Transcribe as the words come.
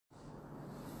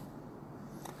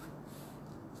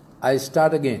I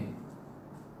start again.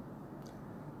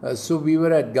 So we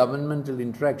were at governmental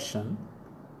interaction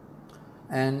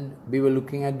and we were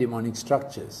looking at demonic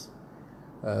structures.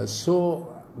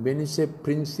 So when you say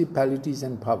principalities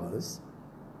and powers,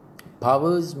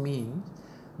 powers mean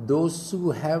those who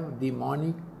have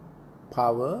demonic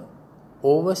power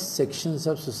over sections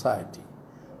of society.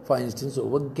 For instance,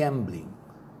 over gambling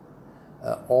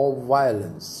or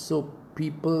violence. So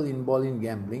people involved in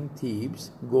gambling,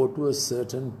 thieves, go to a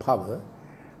certain power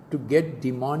to get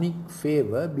demonic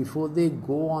favor before they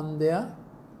go on their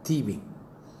thieving.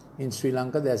 In Sri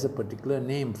Lanka, there's a particular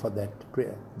name for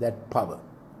that power.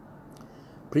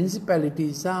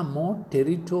 Principalities are more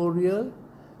territorial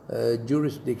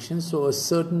jurisdictions, so a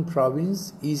certain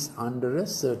province is under a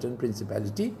certain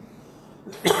principality,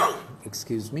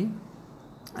 excuse me,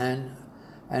 and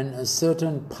a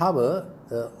certain power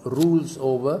rules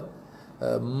over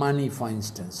money, for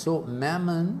instance. So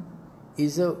Mammon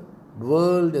is a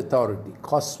world authority,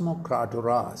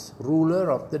 cosmokratoras,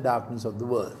 ruler of the darkness of the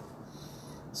world.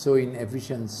 So in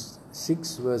Ephesians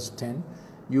 6 verse 10,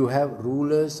 you have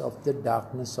rulers of the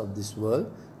darkness of this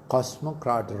world,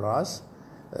 cosmokratoras.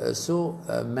 So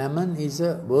Mammon is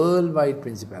a worldwide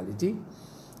principality.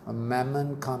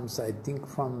 Mammon comes, I think,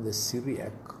 from the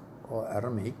Syriac or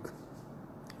Aramaic,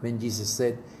 when Jesus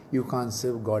said, you can't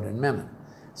serve God and Mammon.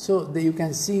 So you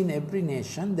can see in every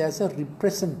nation, there's a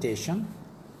representation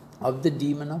of the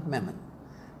demon of Mammon.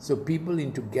 So people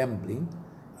into gambling,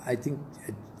 I think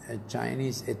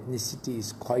Chinese ethnicity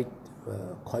is quite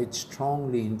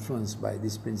strongly influenced by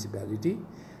this principality.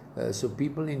 So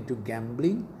people into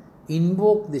gambling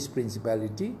invoke this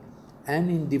principality, and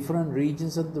in different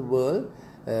regions of the world,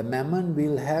 Mammon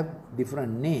will have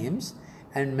different names,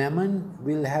 and Mammon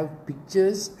will have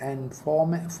pictures and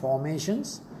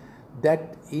formations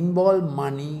that involve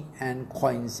money and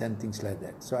coins and things like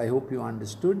that. So I hope you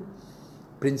understood.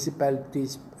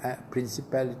 Principalities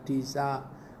are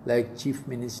like chief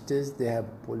ministers. They have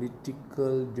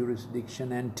political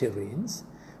jurisdiction and terrains.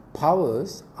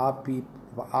 Powers are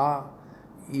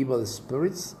evil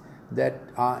spirits that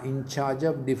are in charge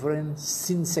of different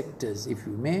sin sectors, if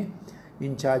you may,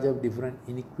 in charge of different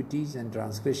iniquities and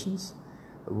transgressions,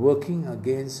 working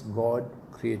against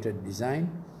God-created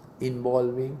design,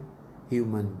 involving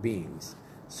human beings.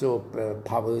 So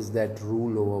powers that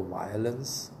rule over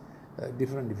violence,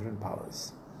 different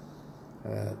powers.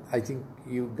 I think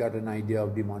you got an idea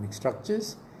of demonic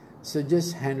structures. So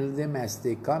just handle them as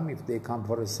they come. If they come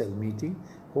for a cell meeting,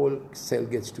 whole cell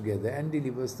gets together and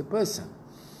delivers the person.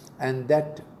 And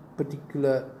that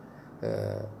particular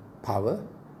power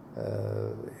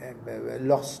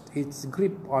lost its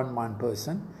grip on one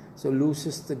person, so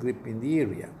loses the grip in the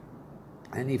area.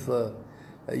 And if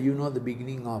you know the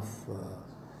beginning of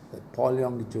Paul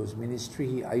Yonggicho's ministry,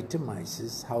 he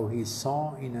itemizes how he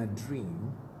saw in a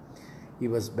dream he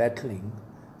was battling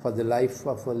for the life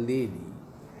of a lady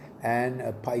and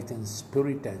a python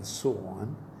spirit and so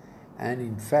on. And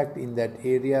in fact, in that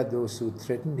area, those who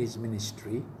threatened his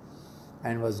ministry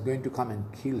and was going to come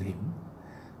and kill him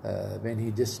when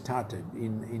he just started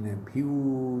in a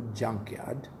huge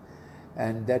junkyard,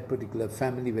 and that particular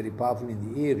family, very powerful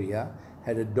in the area,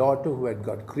 had a daughter who had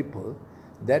got crippled.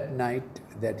 That night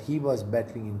that he was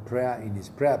battling in prayer in his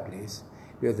prayer place,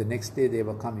 because the next day they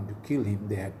were coming to kill him,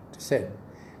 they had said,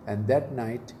 and that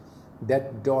night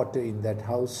that daughter in that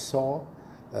house saw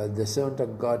the servant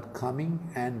of God coming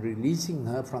and releasing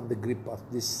her from the grip of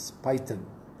this python,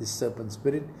 this serpent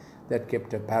spirit that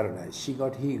kept her paralyzed. She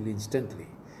got healed instantly.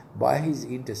 By his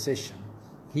intercession,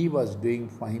 he was doing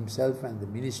for himself and the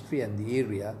ministry and the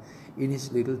area in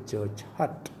his little church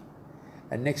hut.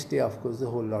 And next day, of course, the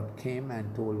whole lot came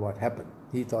and told what happened.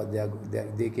 He thought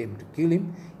they came to kill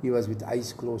him. He was with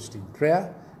eyes closed in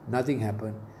prayer. Nothing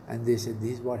happened. And they said,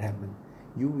 this is what happened.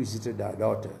 You visited our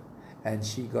daughter and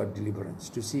she got deliverance.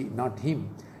 To see, not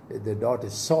him, the daughter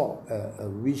saw a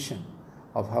vision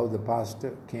of how the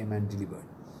pastor came and delivered.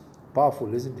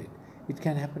 Powerful, isn't it? It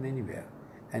can happen anywhere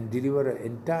and deliver an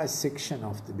entire section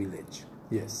of the village.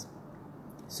 Yes.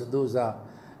 So those are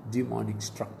demonic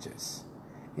structures.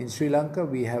 In Sri Lanka,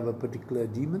 we have a particular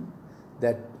demon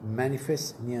that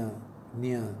manifests near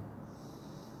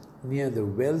the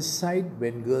well side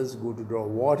when girls go to draw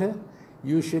water.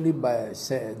 Usually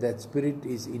that spirit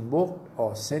is invoked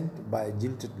or sent by a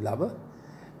jilted lover,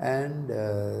 and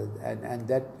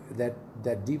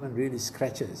that demon really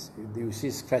scratches. You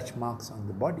see scratch marks on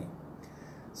the body.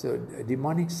 So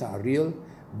demonics are real,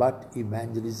 but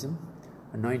evangelism,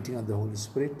 anointing of the Holy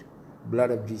Spirit,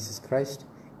 blood of Jesus Christ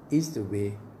is the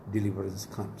way deliverance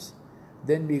comes.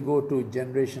 Then we go to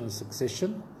generational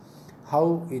succession.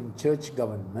 How in church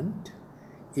government,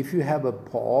 if you have a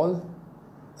Paul,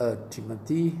 a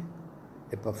Timothy,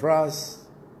 Epaphroditus,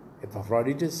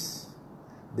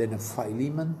 then a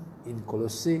Philemon in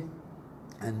Colossae,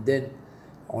 and then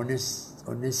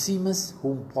Onesimus,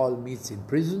 whom Paul meets in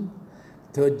prison,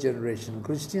 third generation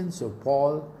Christian. So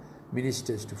Paul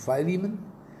ministers to Philemon,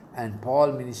 and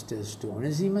Paul ministers to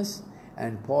Onesimus,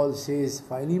 and Paul says,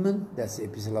 Philemon, that's the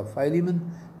epistle of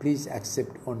Philemon, please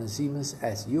accept Onesimus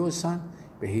as your son,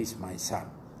 but he is my son.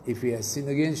 If he has sinned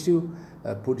against you,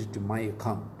 put it to my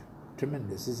account.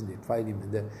 Tremendous, isn't it?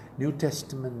 Philemon, the New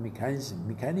Testament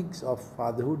mechanics of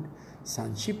fatherhood,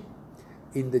 sonship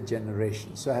in the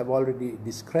generation. So I have already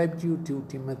described you 2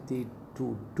 Timothy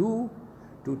 2:2.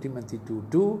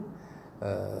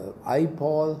 I,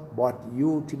 Paul, what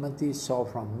you, Timothy, saw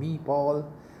from me, Paul,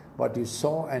 what you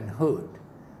saw and heard,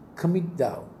 commit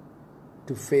thou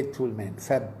to faithful men,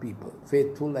 fab people,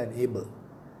 faithful and able,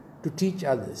 to teach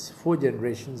others. 4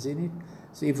 generations in it.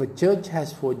 So if a church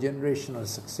has 4 generational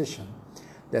succession,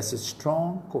 that's a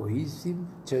strong, cohesive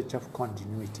church of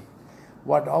continuity.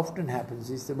 What often happens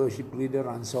is the worship leader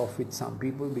runs off with some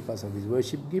people because of his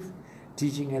worship gift,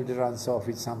 teaching elder runs off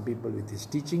with some people with his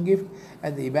teaching gift,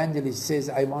 and the evangelist says,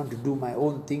 I want to do my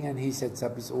own thing, and he sets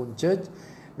up his own church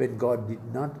when God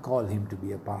did not call him to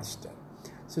be a pastor.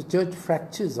 So church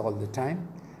fractures all the time.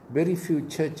 Very few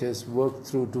churches work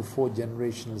through to 4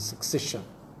 generational succession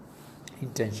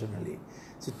intentionally.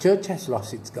 So church has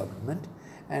lost its government,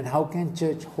 and how can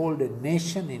church hold a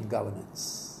nation in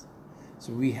governance?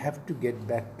 So we have to get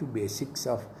back to basics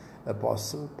of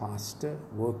apostle, pastor,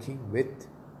 working with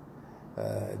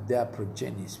their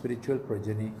progeny, spiritual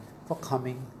progeny for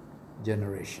coming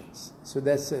generations. So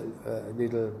that's a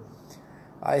little.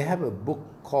 I have a book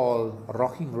called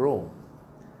Rocking Rome.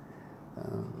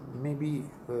 Maybe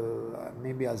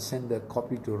I'll send a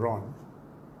copy to Ron.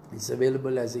 It's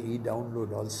available as an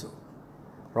e-download also.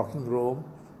 Rocking Rome,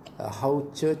 how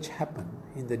church happened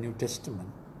in the New Testament.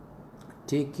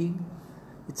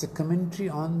 It's a commentary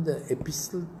on the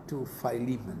epistle to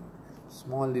Philemon,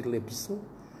 small little epistle,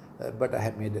 but I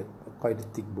have made quite a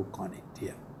thick book on it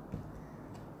here.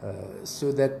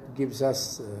 So that gives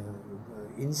us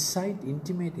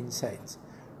intimate insights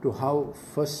to how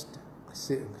first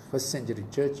century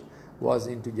church was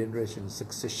into generational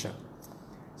succession.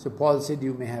 So Paul said,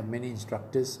 you may have many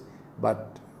instructors,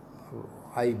 but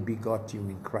I begot you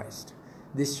in Christ.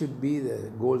 This should be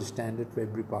the gold standard for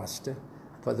every pastor,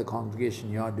 for the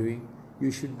congregation you are doing.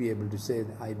 You should be able to say,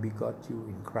 I begot you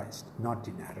in Christ, not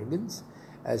in arrogance,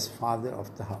 as father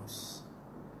of the house.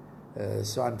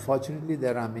 So unfortunately,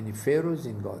 there are many pharaohs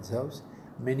in God's house,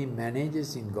 many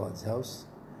managers in God's house,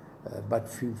 but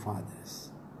few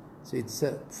fathers. So it's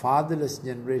a fatherless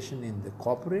generation in the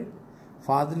corporate,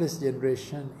 fatherless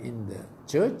generation in the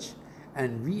church,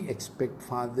 and we expect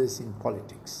fathers in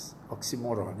politics.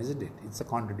 Oxymoron, isn't it? It's a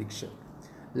contradiction.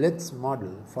 Let's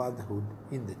model fatherhood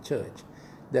in the church,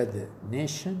 that the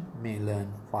nation may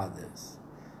learn fathers.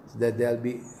 So that there will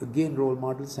be again role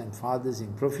models and fathers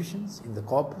in professions, in the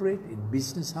corporate, in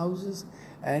business houses,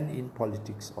 and in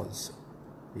politics also.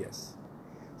 Yes.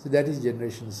 So that is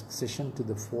generational succession to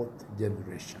the 4th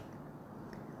generation.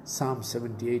 Psalm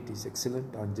 78 is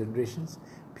excellent on generations.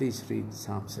 Please read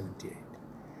Psalm 78.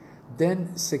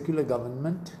 Then secular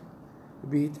government.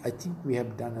 I think we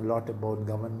have done a lot about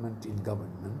government in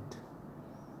government.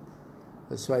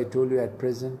 So I told you at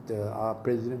present, our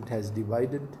president has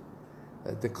divided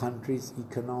the country's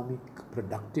economic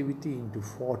productivity into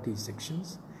 40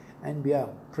 sections, and we are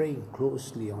praying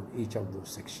closely on each of those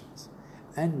sections.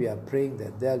 And we are praying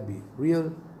that there will be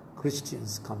real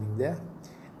Christians coming there,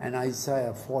 and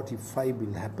Isaiah 45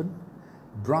 will happen.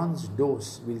 Bronze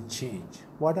doors will change.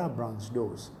 What are bronze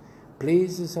doors?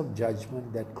 Places of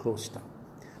judgment that closed up.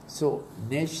 So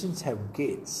nations have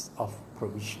gates of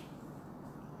provision.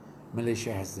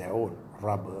 Malaysia has their own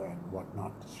rubber and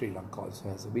whatnot. Sri Lanka also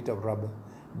has a bit of rubber,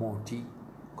 more tea,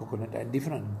 coconut, and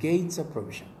different gates of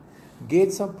provision.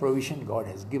 Gates of provision God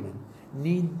has given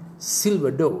need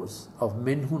silver doors of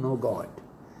men who know God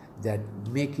that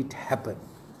make it happen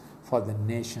for the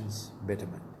nation's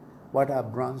betterment. What are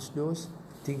bronze doors?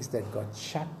 Things that got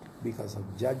shut because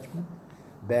of judgment,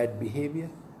 bad behavior,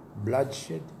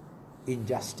 bloodshed,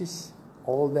 injustice,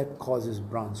 all that causes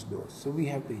bronze doors. So we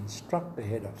have to instruct the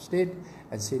head of state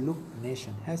and say, look, the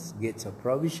nation has gates of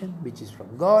provision, which is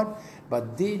from God,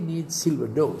 but they need silver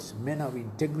doors, men of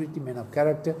integrity, men of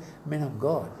character, men of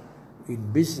God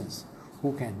in business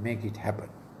who can make it happen.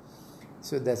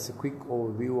 So that's a quick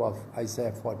overview of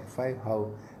Isaiah 45,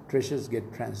 how treasures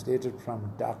get translated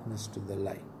from darkness to the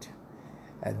light.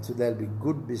 And so there'll be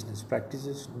good business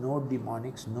practices, no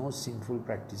demonics, no sinful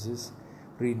practices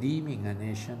redeeming a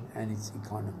nation and its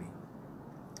economy.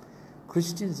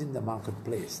 Christians in the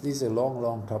marketplace. This is a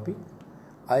long topic.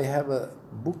 I have a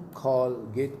book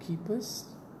called Gatekeepers.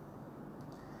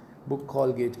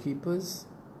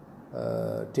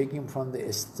 Taking from the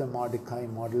Esther Mordecai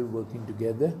model, working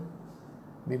together.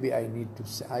 Maybe I need to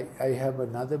say, I have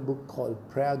another book called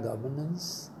Prayer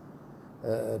Governance,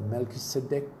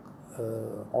 Melchizedek,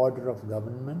 Order of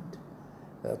Government,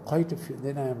 quite a few.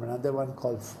 Then I have another one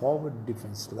called Forward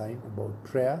Defense Line about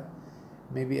prayer.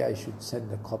 Maybe I should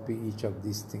send a copy each of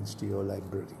these things to your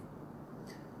library.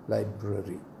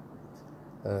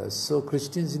 So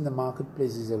Christians in the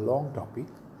marketplace is a long topic.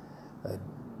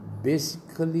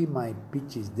 Basically my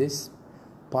pitch is this: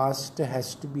 pastor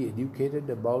has to be educated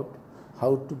about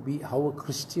how a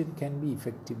Christian can be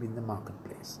effective in the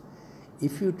marketplace.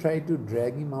 If you try to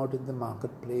drag him out in the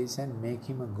marketplace and make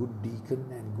him a good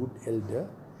deacon and good elder,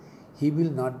 he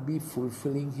will not be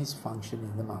fulfilling his function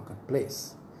in the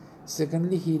marketplace.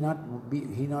 Secondly, he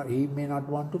may not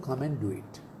want to come and do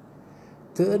it.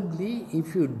 Thirdly,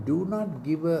 if you do not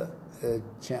give a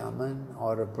chairman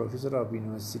or a professor of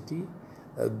university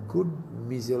a good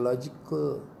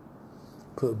missiological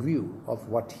purview of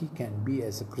what he can be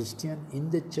as a Christian in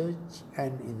the church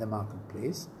and in the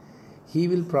marketplace, he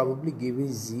will probably give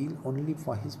his zeal only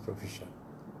for his profession.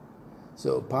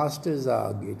 So pastors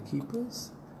are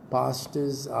gatekeepers.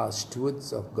 Pastors are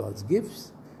stewards of God's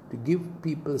gifts to give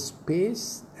people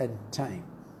space and time,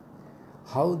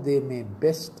 how they may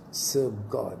best serve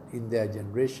God in their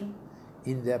generation,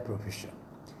 in their profession.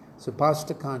 So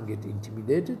pastor can't get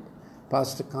intimidated.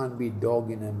 Pastor can't be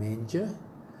dog in a manger,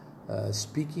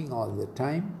 speaking all the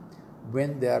time.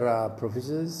 When there are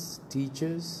professors,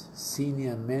 teachers,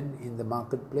 senior men in the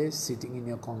marketplace sitting in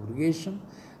your congregation,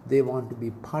 they want to be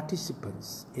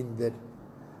participants in the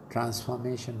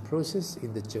transformation process,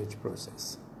 in the church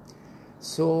process.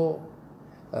 So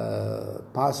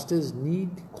pastors need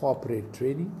corporate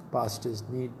training, pastors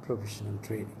need professional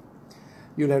training.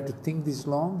 You'll have to think this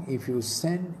long. If you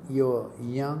send your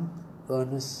young,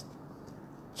 earnest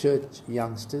church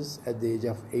youngsters at the age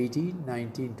of 18,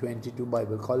 19, 20 to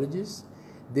Bible colleges,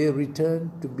 they return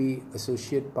to be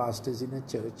associate pastors in a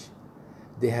church.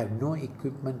 They have no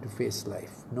equipment to face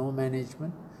life, no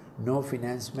management, no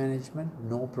finance management,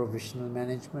 no professional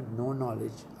management, no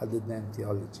knowledge other than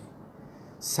theology.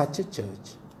 Such a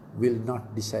church will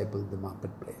not disciple the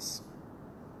marketplace.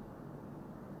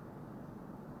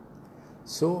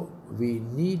 So we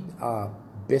need our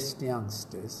best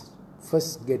youngsters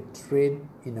first get trained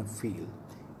in a field.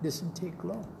 It doesn't take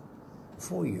long,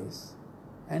 4 years,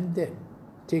 and then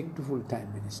take to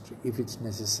full-time ministry if it's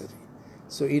necessary.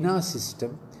 So in our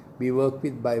system, we work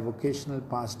with bivocational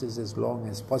pastors as long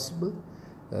as possible,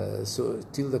 so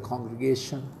till the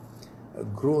congregation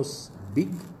grows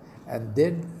big, and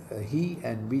then he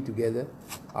and we together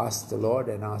ask the Lord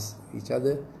and ask each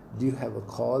other, do you have a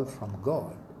call from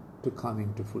God to come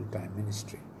into full-time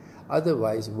ministry?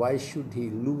 Otherwise, why should he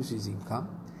lose his income?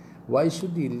 Why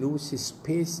should he lose his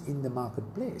space in the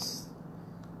marketplace?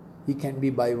 He can be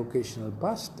bivocational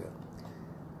pastor.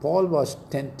 Paul was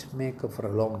tent maker for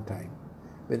a long time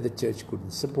when the church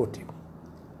couldn't support him.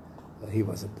 He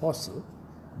was apostle,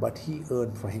 but he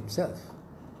earned for himself.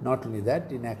 Not only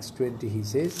that, in Acts 20 he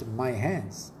says, my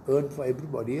hands earn for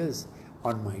everybody else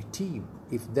on my team.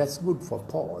 If that's good for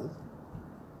Paul,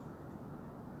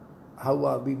 how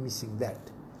are we missing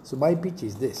that? So my pitch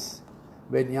is this: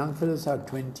 when young fellows are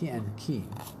 20 and keen,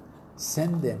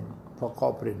 send them for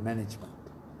corporate management.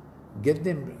 Get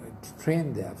them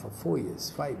trained there for 4 years,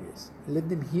 5 years. Let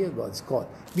them hear God's call.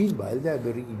 Meanwhile, they are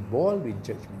very involved in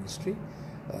church ministry.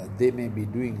 They may be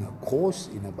doing a course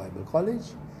in a Bible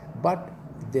college, but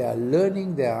they are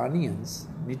learning their onions,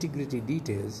 nitty-gritty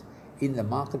details in the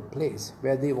marketplace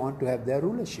where they want to have their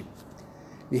rulership.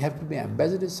 We have to be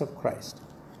ambassadors of Christ.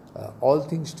 All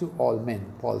things to all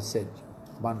men, Paul said,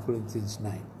 1 Corinthians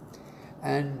 9.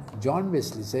 And John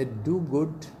Wesley said, do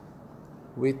good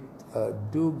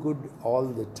all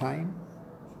the time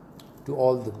to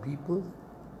all the people,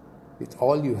 with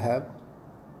all you have,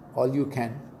 all you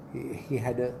can. He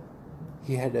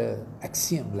had a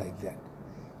axiom like that.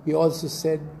 He also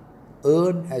said,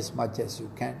 earn as much as you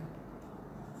can,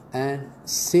 and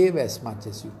save as much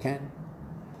as you can,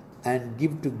 and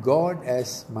give to God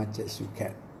as much as you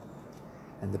can.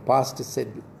 And the pastor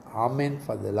said, amen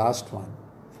for the last one,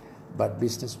 but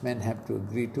businessmen have to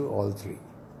agree to all three.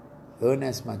 Earn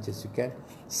as much as you can,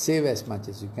 save as much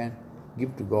as you can,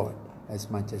 give to God as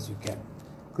much as you can.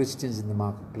 Christians in the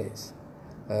marketplace.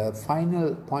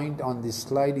 Final point on this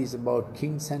slide is about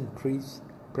kings and priests,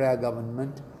 prayer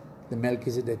government, the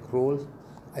Melchizedek role,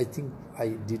 I think I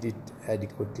did it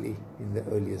adequately in the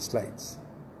earlier slides.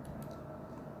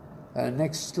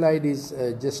 Next slide is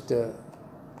just a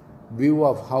view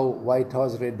of how white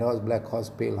horse, red horse, black horse,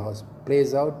 pale horse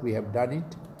plays out. We have done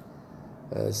it.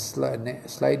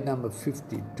 Slide number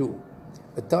 52,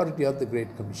 authority of the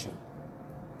Great Commission.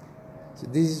 So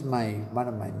this is one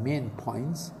of my main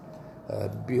points.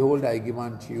 Behold, I give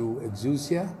unto you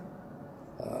exousia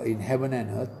in heaven and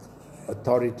earth,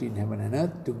 authority in heaven and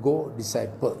earth, to go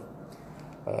disciple.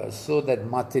 So that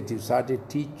Matthew started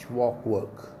teach, walk,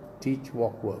 work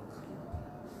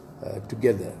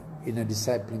together in a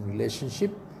discipling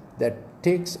relationship that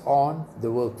takes on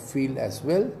the work field as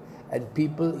well, and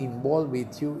people involved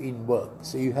with you in work.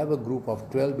 So you have a group of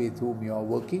 12 with whom you are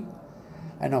working,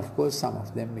 and of course some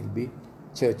of them will be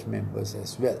church members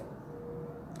as well.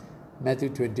 Matthew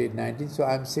 28:19. So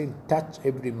I am saying touch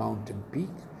every mountain peak.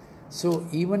 So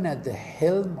even at the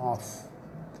helm of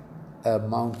a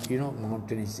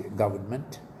mountain is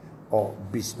government or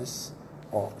business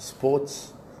or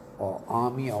sports or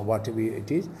army or whatever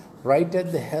it is, right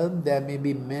at the helm there may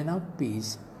be men of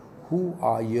peace who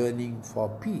are yearning for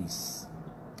peace.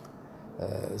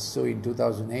 So in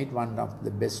 2008, one of the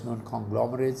best known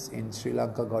conglomerates in Sri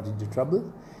Lanka got into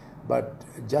trouble, but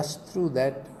just through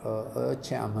that a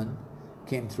chairman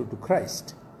came through to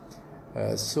Christ.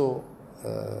 You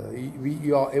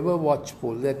are ever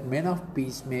watchful that men of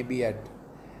peace may be at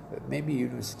maybe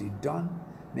University Don,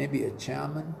 maybe a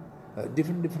chairman,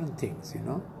 different things,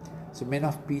 So men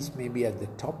of peace may be at the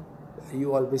top.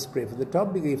 You always pray for the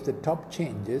top, because if the top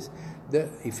changes, the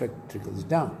effect trickles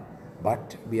down.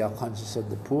 But we are conscious of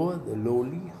the poor, the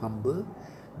lowly, humble.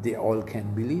 They all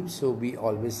can believe, so we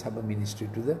always have a ministry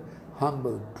to the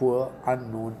humble, poor,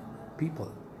 unknown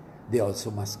people. They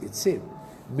also must get saved.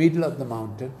 Middle of the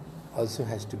mountain also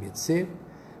has to get saved.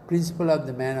 Principle of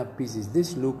the man of peace is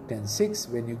this, Luke 10:6.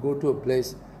 When you go to a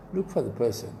place, look for the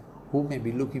person who may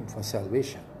be looking for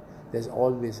salvation. There's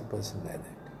always a person like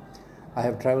that. I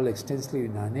have traveled extensively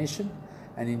in our nation,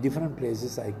 and in different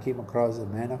places I came across a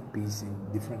man of peace in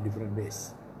different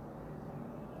ways.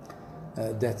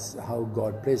 That's how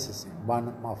God places him.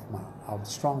 One of our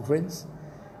strong friends,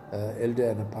 elder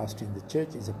and a pastor in the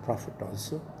church, is a prophet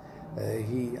also.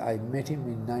 I met him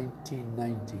in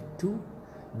 1992,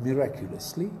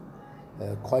 miraculously,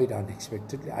 quite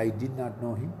unexpectedly. I did not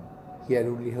know him. He had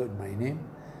only heard my name,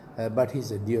 but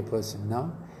he's a dear person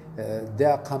now.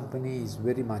 Their company is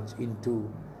very much into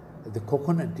the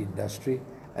coconut industry,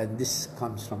 and this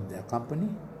comes from their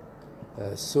company.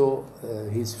 So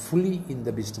he's fully in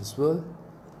the business world,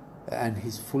 and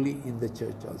he's fully in the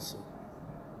church also.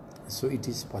 So it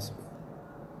is possible.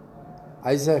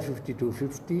 Isaiah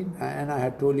 52:15, and I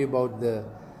had told you about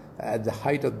at the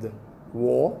height of the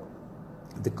war,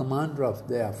 the commander of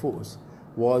their force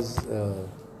was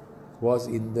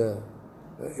in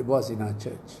our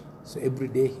church. So every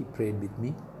day he prayed with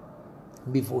me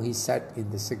before he sat in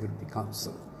the Security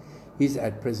Council. He's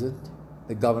at present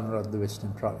the governor of the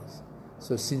Western Province.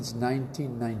 So since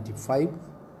 1995,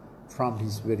 from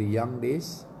his very young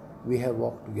days, we have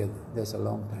walked together. That's a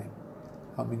long time.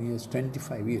 How many years?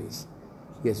 25 years.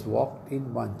 He has walked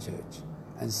in one church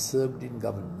and served in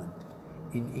government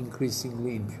in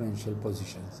increasingly influential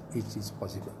positions. It is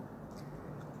possible.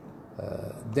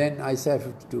 Then Isaiah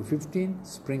 52:15,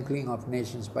 sprinkling of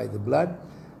nations by the blood.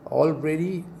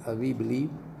 Already we believe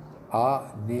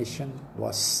our nation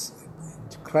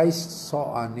Christ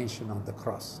saw our nation on the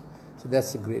cross. So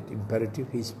that's a great imperative.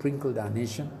 He sprinkled our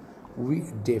nation. We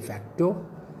de facto,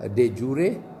 de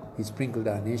jure, he sprinkled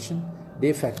our nation.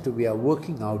 De facto, we are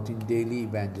working out in daily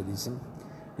evangelism,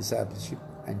 discipleship,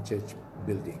 and church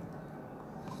building.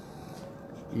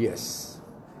 Yes.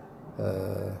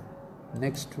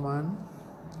 Next one,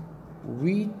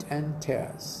 wheat and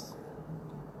tares.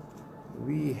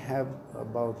 We have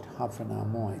about half an hour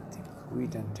more, I think.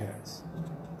 Wheat and tares.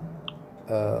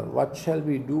 What shall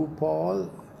we do, Paul?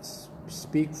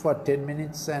 Speak for 10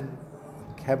 minutes and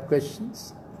have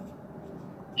questions?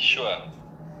 Sure.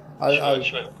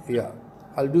 Sure. Yeah.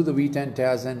 I'll do the wheat and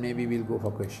tares, and maybe we'll go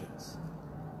for questions.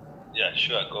 Yeah,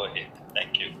 sure. Go ahead.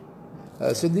 Thank you.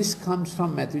 So this comes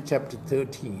from Matthew chapter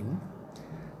 13.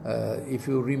 If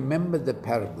you remember the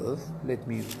parable, let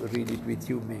me read it with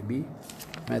you maybe.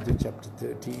 Matthew chapter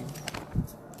 13.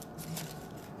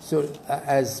 So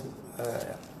as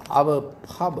our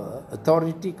power,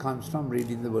 authority comes from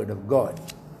reading the Word of God.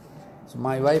 So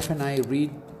my wife and I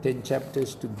read 10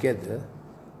 chapters together,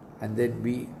 and then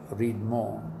we read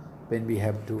more when we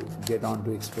have to get on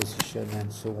to exposition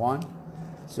and so on.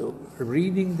 So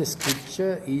reading the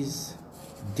scripture is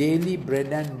daily bread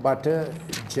and butter,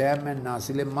 jam and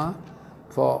nasi lemak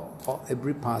for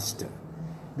every pastor.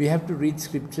 We have to read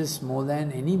scriptures more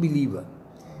than any believer.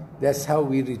 That's how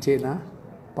we retain our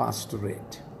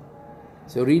pastorate.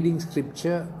 So reading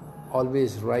scripture,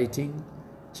 always writing,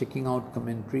 checking out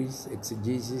commentaries,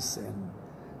 exegesis, and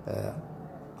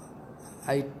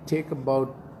I take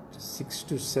about 6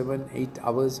 to 7, 8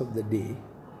 hours of the day.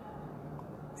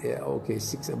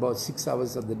 About 6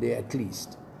 hours of the day at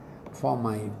least for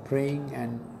my praying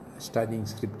and studying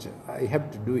scripture. I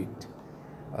have to do it.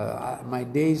 My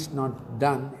day is not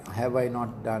done. Have I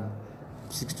not done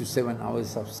 6 to 7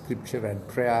 hours of scripture and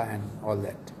prayer and all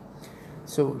that?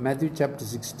 So Matthew chapter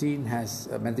 13 has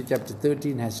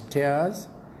tares.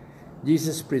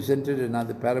 Jesus presented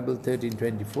another parable,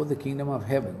 13:24. The kingdom of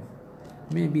heaven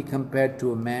may be compared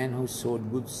to a man who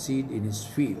sowed good seed in his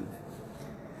field.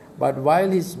 But while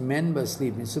his men were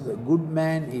sleeping, so the good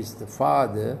man is the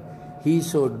father, he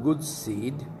sowed good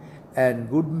seed, and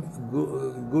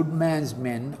good man's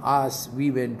men, us,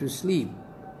 we went to sleep.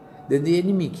 Then the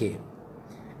enemy came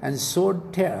and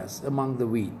sowed tares among the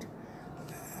wheat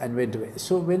and went away.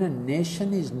 So when a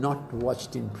nation is not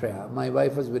watched in prayer, my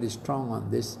wife was very strong on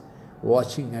this,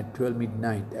 watching at 12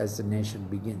 midnight as the nation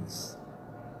begins.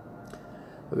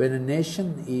 When a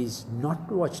nation is not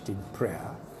watched in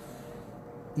prayer,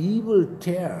 evil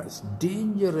tares,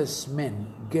 dangerous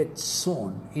men get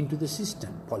sown into the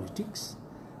system. Politics,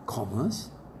 commerce,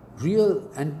 real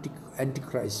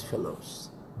antichrist fellows,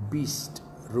 beast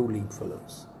ruling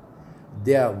fellows.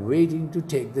 They are waiting to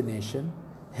take the nation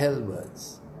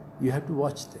hellwards. You have to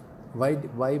watch them.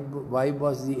 Why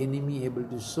was the enemy able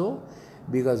to sow?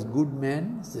 Because good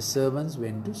men, the servants,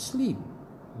 went to sleep.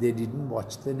 They didn't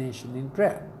watch the nation in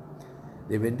prayer.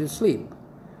 They went to sleep.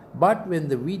 But when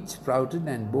the wheat sprouted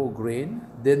and bore grain,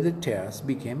 then the tares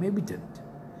became evident.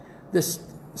 The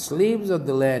slaves of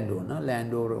the landowner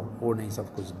is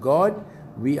of course God,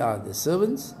 we are the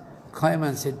servants, came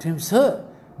and said to him, Sir,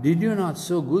 did you not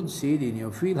sow good seed in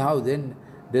your field? How then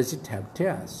does it have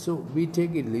tares? So we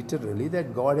take it literally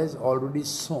that God has already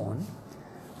sown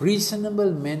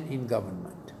reasonable men in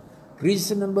government,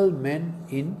 reasonable men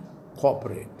in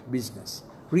corporate business,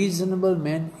 reasonable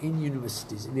men in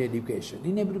universities, in education,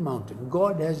 in every mountain.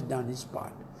 God has done his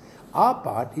part. Our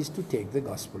part is to take the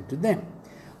gospel to them.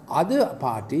 Other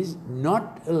part is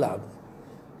not allow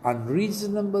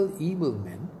unreasonable evil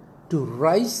men to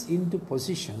rise into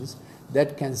positions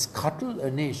that can scuttle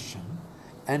a nation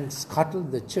and scuttle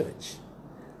the church.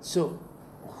 So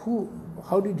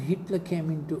how did Hitler came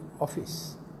into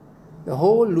office? The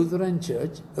whole Lutheran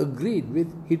Church agreed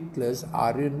with Hitler's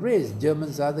Aryan race.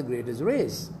 Germans are the greatest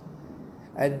race.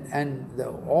 And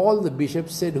all the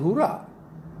bishops said hurrah.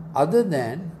 Other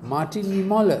than Martin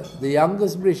Niemöller, the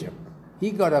youngest bishop. He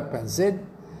got up and said,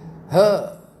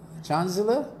 Herr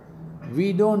Chancellor,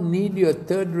 we don't need your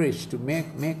Third Reich to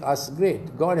make us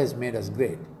great. God has made us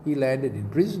great. He landed in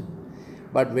prison.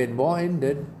 But when war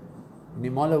ended,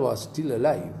 Niemöller was still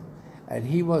alive. And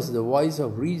he was the voice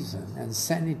of reason and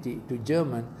sanity to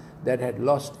Germany that had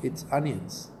lost its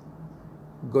onions,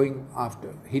 going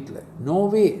after Hitler. No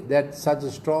way that such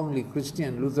a strongly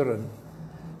Christian Lutheran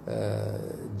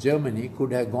Germany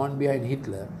could have gone behind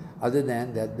Hitler, other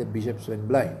than that the bishops went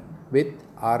blind with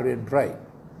Aryan pride.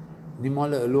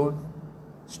 Niemöller alone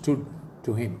stood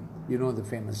to him. You know the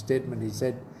famous statement, he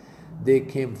said, they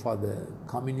came for the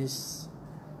communists,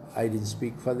 I didn't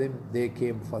speak for them. They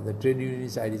came for the trade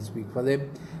unionists, I didn't speak for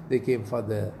them. They came for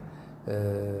the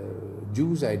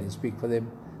Jews, I didn't speak for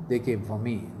them. They came for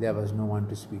me. There was no one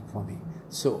to speak for me.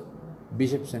 So,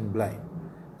 bishops and blind.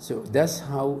 So, that's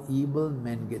how evil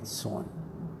men get sown.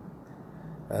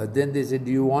 Then they said,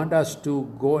 do you want us to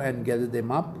go and gather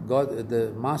them up?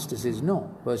 The master says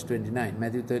no. Verse 29,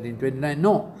 Matthew 13:29,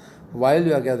 no. While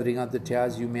you are gathering up the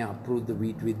tares, you may uproot the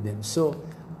wheat with them. So,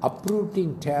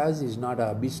 uprooting tares is not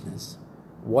our business.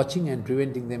 Watching and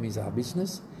preventing them is our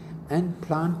business. And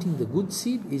planting the good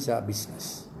seed is our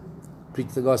business.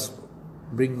 Preach the gospel.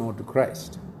 Bring more to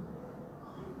Christ.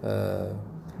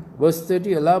 Verse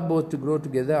 30, allow both to grow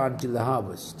together until the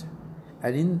harvest.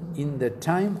 And in the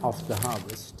time of the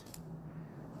harvest,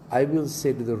 I will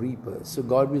say to the reapers, so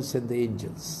God will send the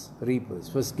angels, reapers,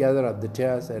 first gather up the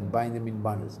tares and bind them in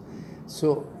bundles.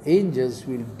 So angels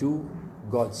will do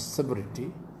God's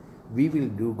sovereignty, we will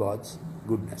do God's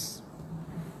goodness.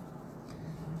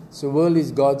 So world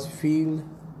is God's field,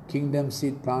 kingdom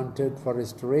seed planted for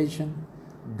restoration,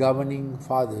 governing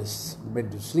fathers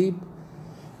went to sleep.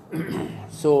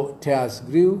 So tares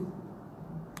grew.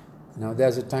 Now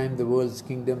there's a time the world's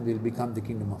kingdom will become the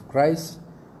kingdom of Christ.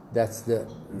 That's the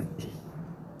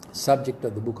subject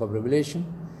of the book of Revelation.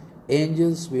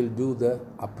 Angels will do the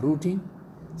uprooting.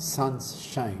 Suns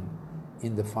shine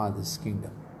in the Father's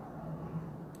kingdom.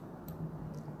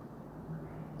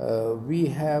 We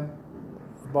have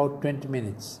about 20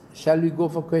 minutes. Shall we go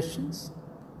for questions?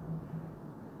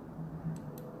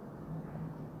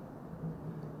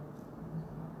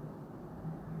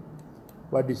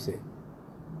 What do you say?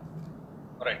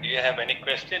 All right. Do you have any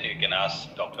question? You can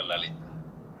ask Dr. Lalith.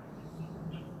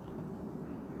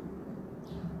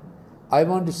 I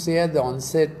want to say at the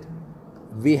onset,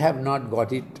 we have not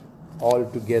got it all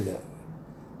together.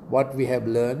 What we have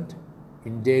learned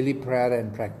in daily prayer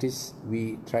and practice,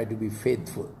 we try to be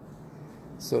faithful.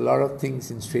 So a lot of things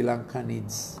in Sri Lanka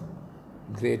needs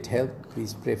great help.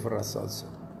 Please pray for us also.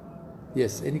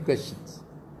 Yes, any questions?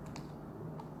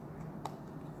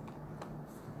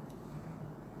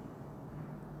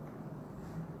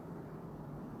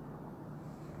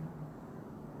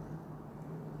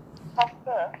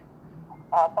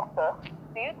 Doctor,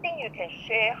 do you think you can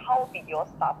share how did you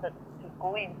started to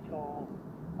go into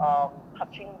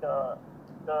touching the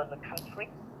country?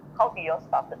 How did you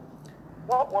started?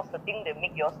 What was the thing that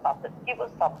made you started? Give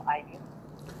us some idea.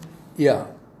 Yeah,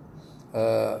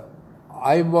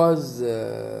 I was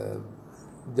the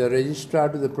registrar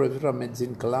to the Professor of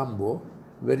Medicine, Colombo,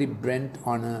 very bent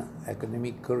on an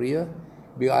academic career.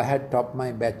 I had topped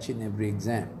my batch in every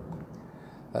exam.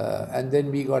 And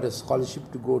then we got a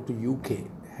scholarship to go to UK.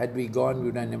 Had we gone, we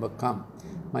would have never come.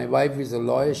 My wife is a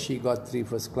lawyer. She got 3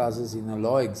 first classes in a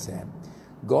law exam.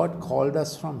 God called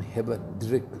us from heaven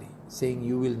directly, saying,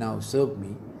 you will now serve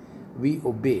me. We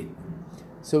obeyed.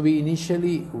 So we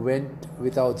initially went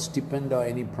without stipend or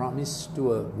any promise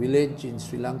to a village in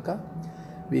Sri Lanka.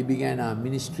 We began our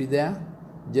ministry there,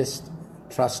 just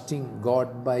trusting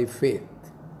God by faith,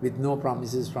 with no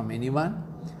promises from anyone.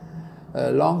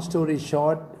 Long story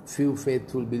short, few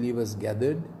faithful believers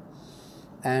gathered,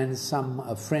 and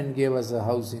a friend gave us a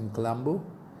house in Colombo,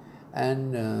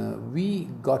 and we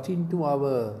got into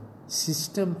our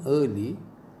system early.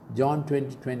 John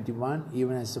 20:21,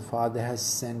 even as the Father has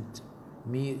sent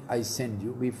me, I send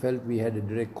you. We felt we had a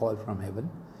direct call from heaven.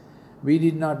 We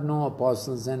did not know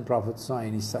apostles and prophets or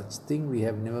any such thing. We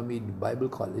have never been to Bible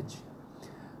college.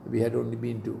 We had only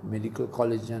been to medical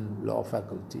college and law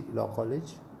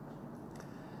college.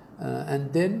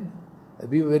 And then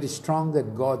we were very strong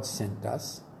that God sent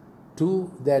us.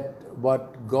 Two, that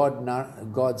what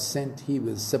God sent, He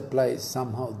will supply.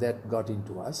 Somehow that got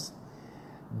into us.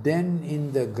 Then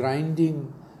in the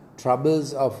grinding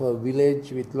troubles of a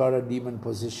village with a lot of demon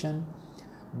possession,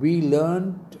 we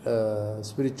learned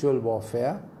spiritual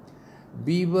warfare.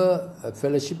 We were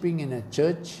fellowshipping in a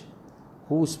church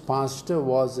whose pastor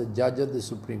was a judge of the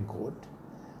Supreme Court.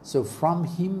 So from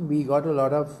him we got a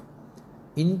lot of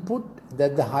input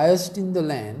that the highest in the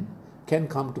land can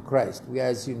come to Christ.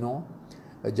 As you know,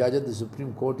 a judge of the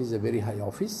Supreme Court is a very high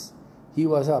office. He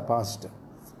was our pastor.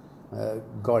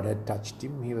 God had touched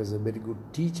him. He was a very good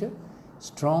teacher,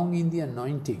 strong in the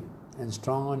anointing and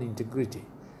strong on integrity.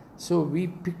 So we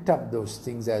picked up those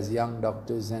things as young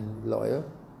doctors and lawyers,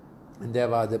 and there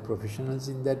were other professionals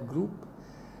in that group.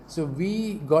 So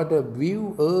we got a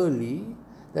view early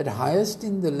that highest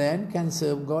in the land can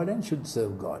serve God and should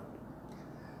serve God.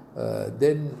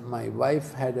 Then my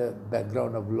wife had a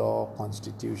background of law,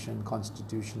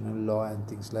 constitutional law and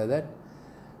things like that.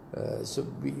 So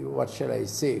what shall I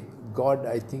say? God,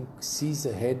 I think, sees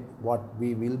ahead what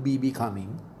we will be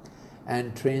becoming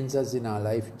and trains us in our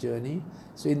life journey.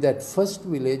 So in that first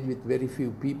village with very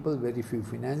few people, very few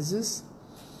finances,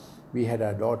 we had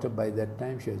our daughter by that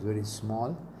time. She was very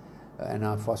small, and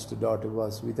our foster daughter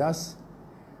was with us.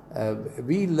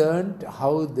 We learned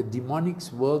how the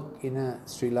demonics work in a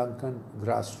Sri Lankan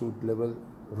grassroots level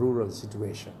rural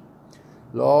situation.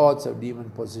 Lots of demon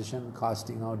possession,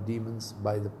 casting out demons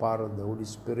by the power of the Holy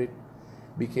Spirit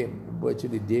became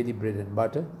virtually daily bread and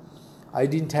butter. I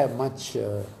didn't have much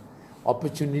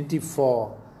opportunity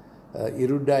for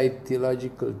erudite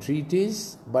theological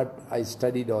treatise, but I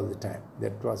studied all the time.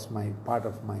 That was part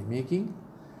of my making.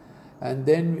 And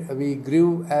then we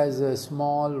grew as a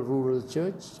small rural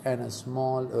church and a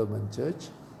small urban church.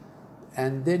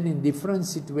 And then in different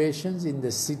situations in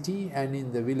the city and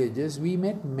in the villages, we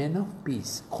met men of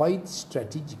peace quite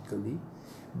strategically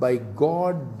by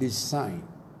God design.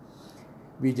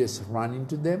 We just run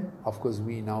into them. Of course,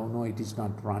 we now know it is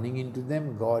not running into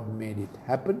them. God made it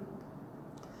happen.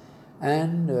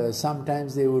 And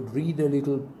sometimes they would read a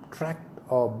little tract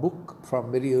or book.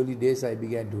 From very early days, I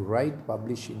began to write,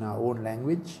 publish in our own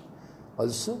language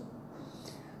also.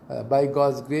 By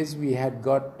God's grace, we had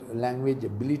got language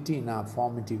ability in our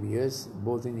formative years,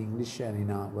 both in English and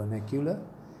in our vernacular.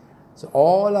 So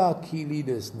all our key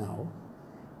leaders now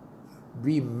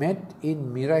we met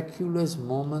in miraculous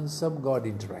moments of God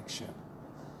interaction.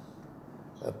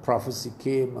 A prophecy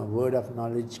came, a word of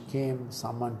knowledge came,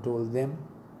 someone told them.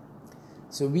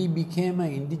 So we became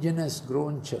an indigenous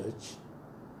grown church.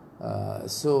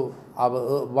 So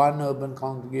our one urban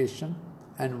congregation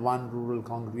and one rural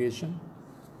congregation,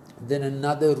 then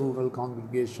another rural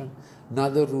congregation,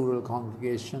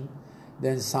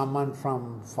 then someone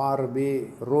from far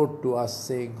away wrote to us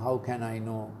saying, how can I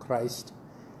know Christ?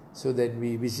 So then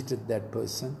we visited that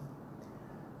person.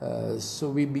 So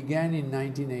we began in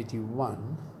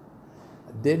 1981.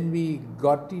 Then we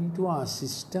got into our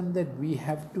system that we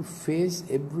have to face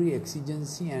every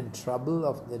exigency and trouble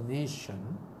of the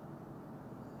nation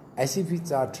as if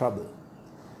it's our trouble.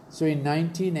 So in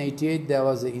 1988 there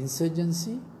was an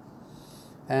insurgency,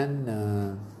 and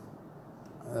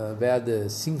where the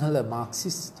Sinhala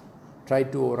Marxists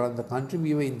tried to overrun the country.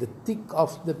 We were in the thick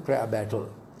of the prayer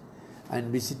battle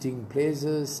and visiting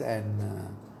places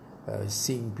and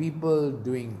seeing people,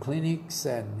 doing clinics,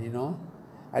 and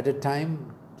at a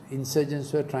time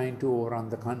insurgents were trying to overrun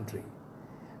the country.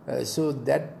 So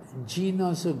that gene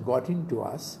also got into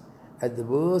us. At the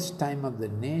worst time of the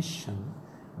nation,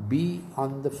 be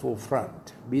on the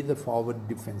forefront, be the forward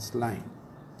defense line.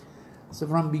 So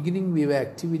from beginning we were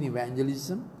active in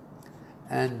evangelism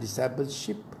and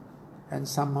discipleship, and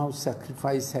somehow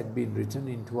sacrifice had been written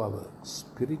into our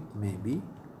spirit maybe.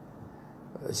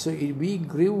 So we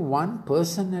grew one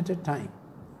person at a time,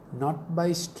 not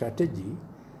by strategy.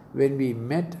 When we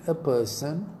met a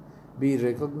person, we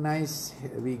recognized,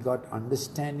 we got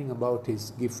understanding about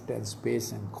his gift and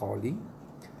space and calling,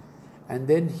 and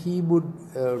then he would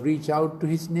reach out to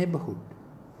his neighborhood.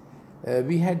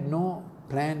 We had no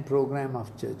planned program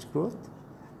of church growth.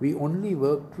 We only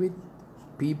worked with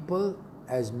people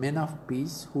as men of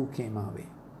peace who came our way,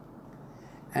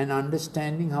 and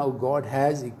understanding how God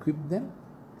has equipped them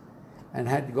and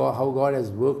how God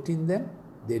has worked in them.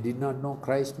 They did not know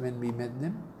Christ when we met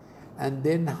them, and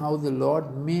then how the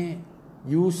Lord may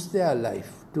use their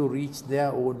life to reach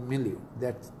their own milieu.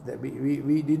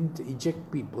 We didn't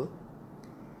eject people.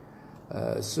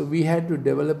 So we had to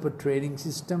develop a training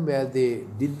system where they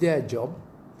did their job,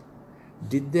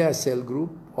 did their cell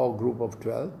group or group of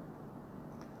 12,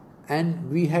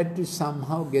 and we had to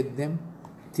somehow get them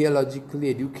theologically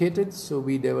educated. So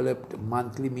we developed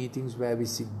monthly meetings where we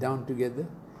sit down together.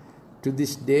 To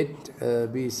this date,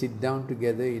 we sit down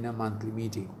together in a monthly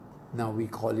meeting. Now we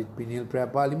call it Pineal Prayer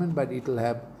Parliament, but it will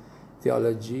have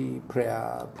theology,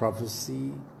 prayer,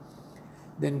 prophecy.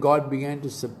 Then God began to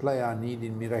supply our need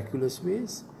in miraculous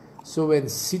ways. So when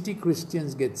city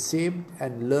Christians get saved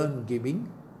and learn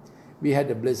giving, we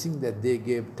had a blessing that they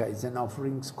gave tithes and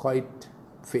offerings quite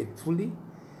faithfully.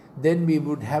 Then we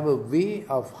would have a way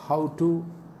of how to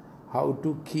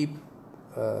keep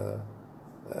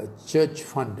church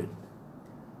funded.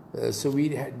 So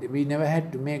we never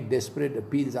had to make desperate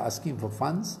appeals asking for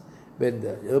funds. When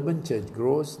the urban church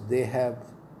grows, they have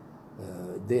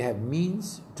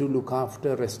means to look after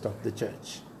the rest of the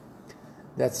church.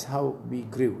 That's how we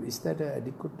grew. Is that an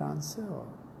adequate answer?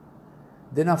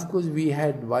 Then of course we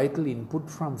had vital input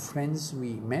from friends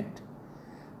we met.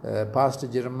 Pastor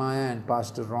Jeremiah and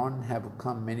Pastor Ron have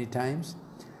come many times.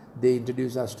 They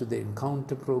introduced us to the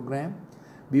Encounter program.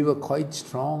 We were quite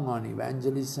strong on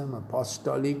evangelism,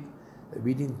 apostolic.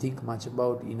 We didn't think much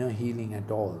about inner healing at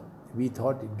all. We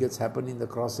thought it gets happen in the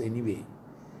cross anyway.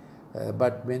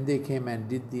 But when they came and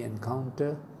did the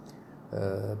Encounter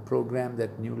program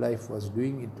that New Life was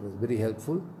doing, it was very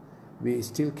helpful. We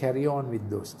still carry on with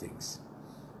those things.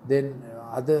 Then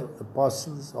other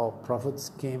apostles or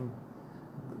prophets came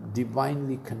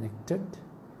divinely connected.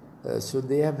 So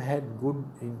they have had good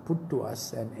input to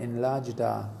us and enlarged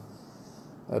our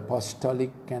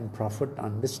apostolic and prophet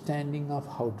understanding of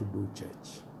how to do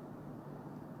church.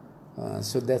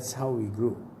 So that's how we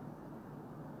grew.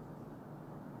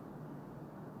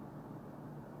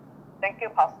 Thank you,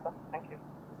 Pastor. Thank you.